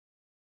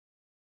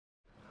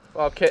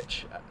Well,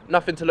 Kitch,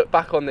 nothing to look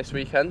back on this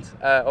weekend,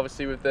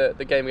 obviously with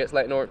the game against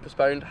Leyton Orient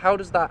postponed. How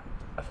does that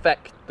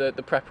affect the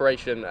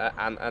preparation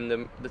and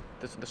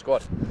the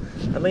squad?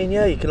 I mean,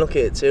 yeah, you can look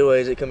at it two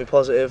ways. It can be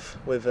positive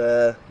with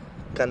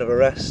kind of a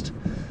rest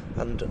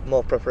and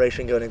more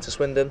preparation going into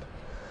Swindon,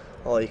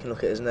 or you can look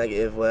at it as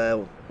negative where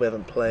we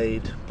haven't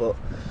played, but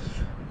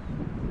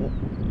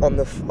on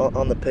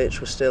the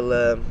pitch we're still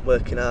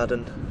working hard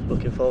and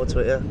looking forward to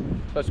it. Yeah.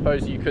 So I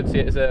suppose you could see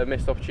it as a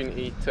missed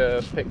opportunity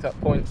to pick up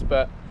points,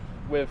 but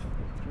with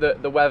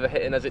the weather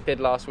hitting as it did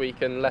last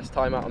week and less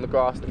time out on the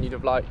grass than you'd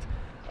have liked,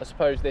 I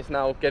suppose this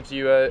now gives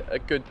you a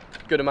good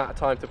amount of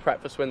time to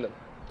prep for Swindon.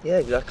 Yeah,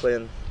 exactly,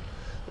 and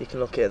you can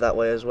look at it that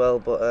way as well,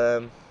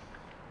 but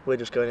we're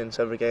just going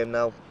into every game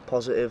now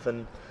positive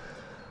and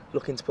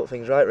looking to put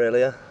things right, really.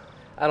 Yeah.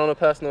 And on a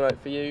personal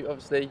note for you,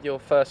 obviously your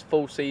first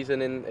full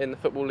season in the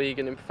Football League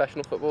and in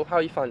professional football, how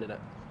are you finding it?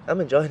 I'm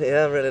enjoying it,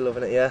 yeah, I'm really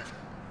loving it, yeah.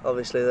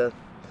 Obviously the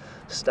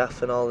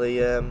staff and all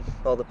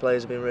the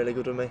players have been really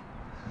good with me.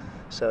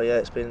 So yeah,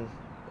 it's been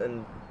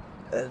an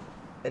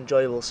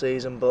enjoyable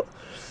season, but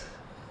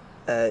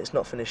it's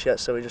not finished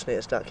yet, so we just need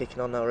to start kicking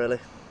on now, really.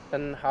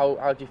 And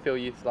how do you feel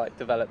you've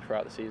developed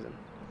throughout the season?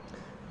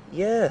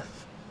 Yeah,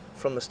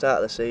 from the start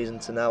of the season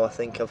to now, I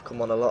think I've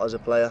come on a lot as a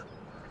player.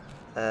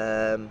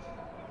 And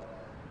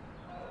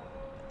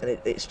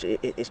it's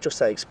just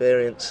that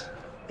experience.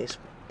 It's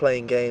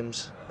playing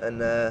games and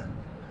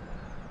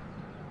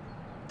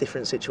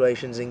different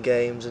situations in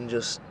games, and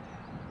just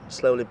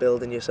slowly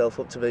building yourself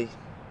up to be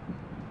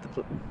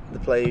the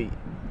player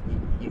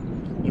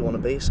you want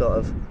to be, sort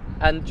of.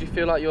 And do you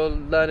feel like you're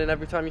learning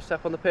every time you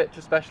step on the pitch,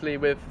 especially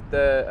with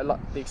the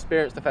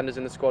experienced defenders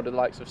in the squad, the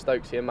likes of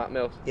Stokesy and Matt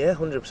Mills? Yeah,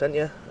 100%,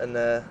 yeah. And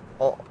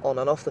on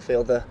and off the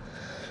field, they're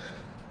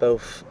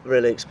both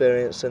really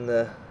experienced, and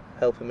they're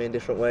helping me in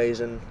different ways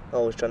and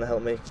always trying to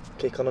help me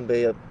kick on and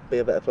be a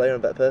better player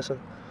and a better person.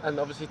 And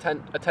obviously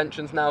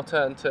attention's now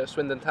turned to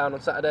Swindon Town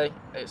on Saturday.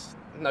 It's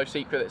no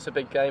secret it's a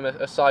big game,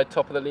 a side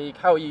top of the league.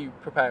 How are you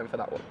preparing for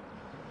that one?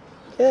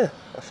 Yeah,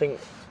 I think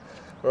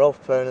we're all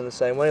preparing in the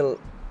same way,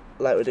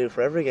 like we do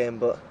for every game,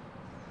 but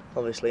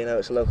obviously,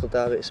 it's a local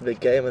derby, it's a big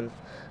game and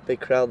big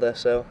crowd there,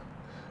 so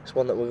it's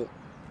one that we're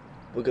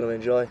going to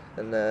enjoy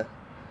and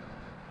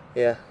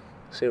yeah,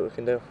 see what we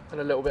can do.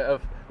 And a little bit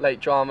of late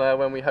drama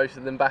when we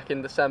hosted them back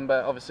in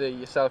December. Obviously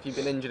yourself, you've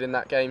been injured in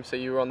that game, so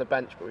you were on the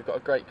bench, but we've got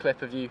a great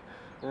clip of you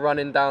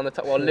running down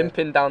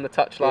limping down the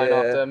touchline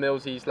after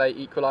Millsy's late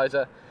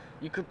equaliser.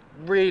 You could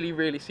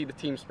really see the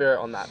team spirit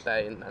on that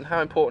day, and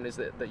how important is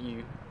it that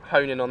you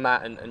hone in on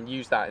that and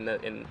use that in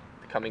the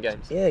coming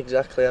games? Yeah,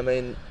 exactly. I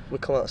mean, we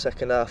come out the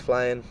second half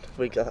flying.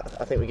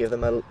 I think we gave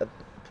them a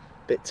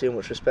bit too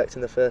much respect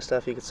in the first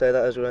half, you could say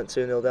that, as we went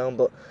 2-0 down,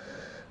 but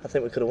I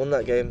think we could have won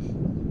that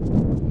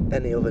game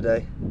any other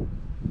day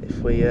if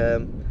we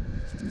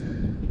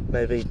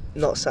maybe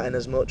not sat in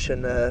as much,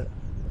 and the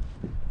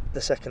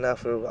second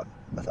half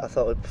I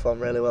thought we performed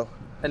really well.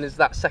 And is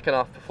that second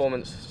half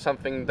performance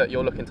something that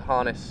you're looking to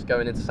harness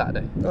going into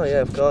Saturday? Oh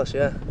yeah, of course,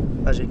 yeah.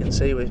 As you can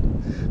see,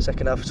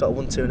 second half we sort of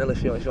won 2-0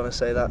 if you want to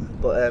say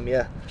that. But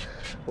yeah,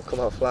 we'll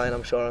come out flying,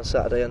 I'm sure, on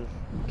Saturday and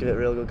give it a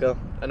real good go.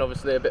 And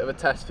obviously a bit of a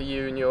test for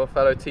you and your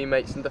fellow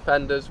teammates and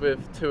defenders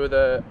with two of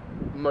the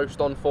most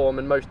on form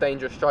and most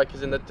dangerous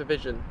strikers in the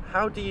division.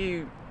 How do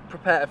you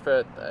prepare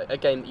for a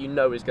game that you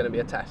know is going to be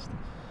a test?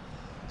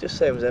 Just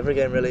same as every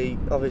game, really.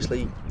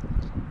 Obviously,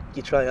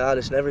 you try your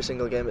hardest in every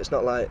single game. It's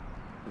not like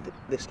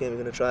this game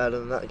you're going to try harder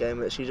than that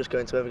game. It's you just go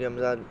into every game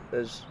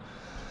as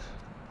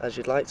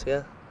you'd like to,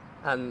 yeah.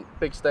 And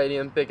big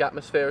stadium, big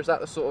atmosphere, is that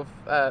the sort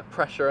of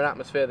pressure and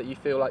atmosphere that you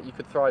feel like you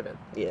could thrive in?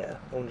 Yeah,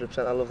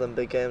 100%. I love them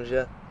big games,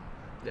 yeah.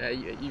 Yeah,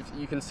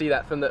 you can see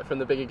that from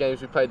the bigger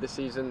games we've played this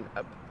season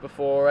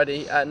before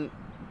already. And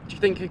do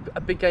you think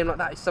a big game like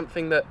that is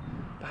something that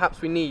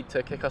perhaps we need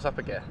to kick us up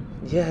a gear?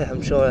 Yeah,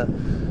 I'm sure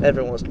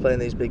everyone wants to play in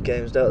these big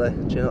games, don't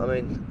they? Do you know what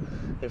I mean?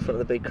 In front of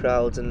the big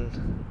crowds,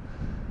 and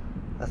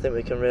I think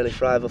we can really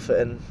thrive off it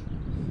and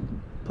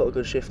put a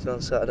good shift in on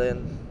Saturday,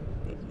 and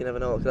you never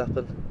know what could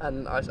happen.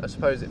 And I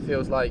suppose it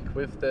feels like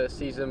with the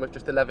season with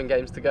just 11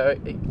 games to go,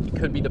 it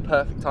could be the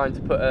perfect time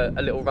to put a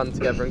little run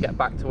together and get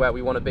back to where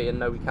we want to be and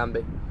know we can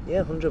be.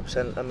 Yeah,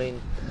 100%. I mean,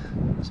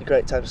 it's a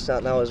great time to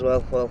start now as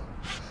well. Well,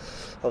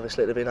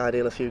 obviously it would have been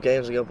ideal a few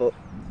games ago, but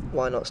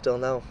why not still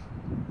now?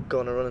 Go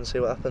on a run and see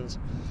what happens.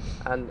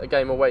 And a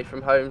game away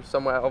from home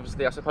somewhere,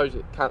 obviously I suppose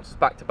it counts as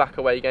back-to-back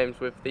away games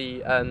with the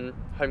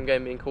home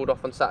game being called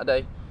off on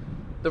Saturday.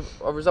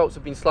 Our results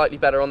have been slightly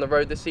better on the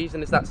road this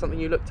season. Is that something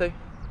you look to?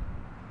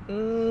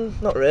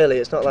 Not really.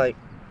 It's not like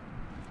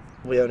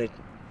we only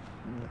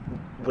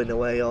win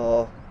away,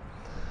 or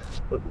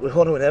we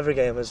want to win every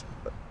game as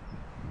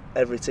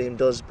every team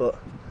does, but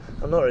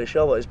I'm not really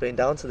sure what it's been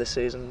down to this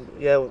season.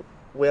 Yeah,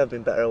 we have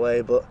been better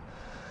away, but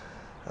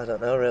I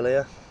don't know really,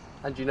 yeah.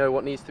 And do you know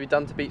what needs to be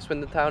done to beat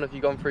Swindon Town? Have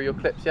you gone through your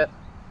clips yet?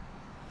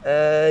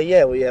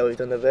 Yeah, we've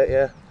done a bit,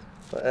 yeah.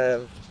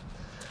 But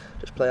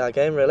just play our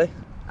game really.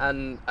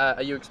 And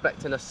are you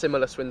expecting a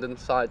similar Swindon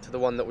side to the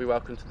one that we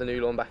welcomed to the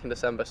new lawn back in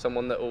December? A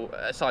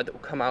side that will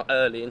come out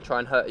early and try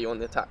and hurt you on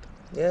the attack?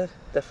 Yeah,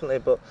 definitely,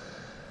 but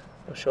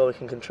I'm sure we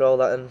can control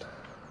that and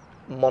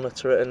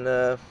monitor it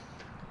and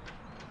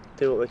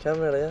do what we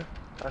can, really, yeah.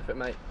 Perfect,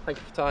 mate. Thank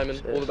you for your time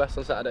and Cheers. all the best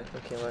on Saturday.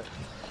 Thank you, mate.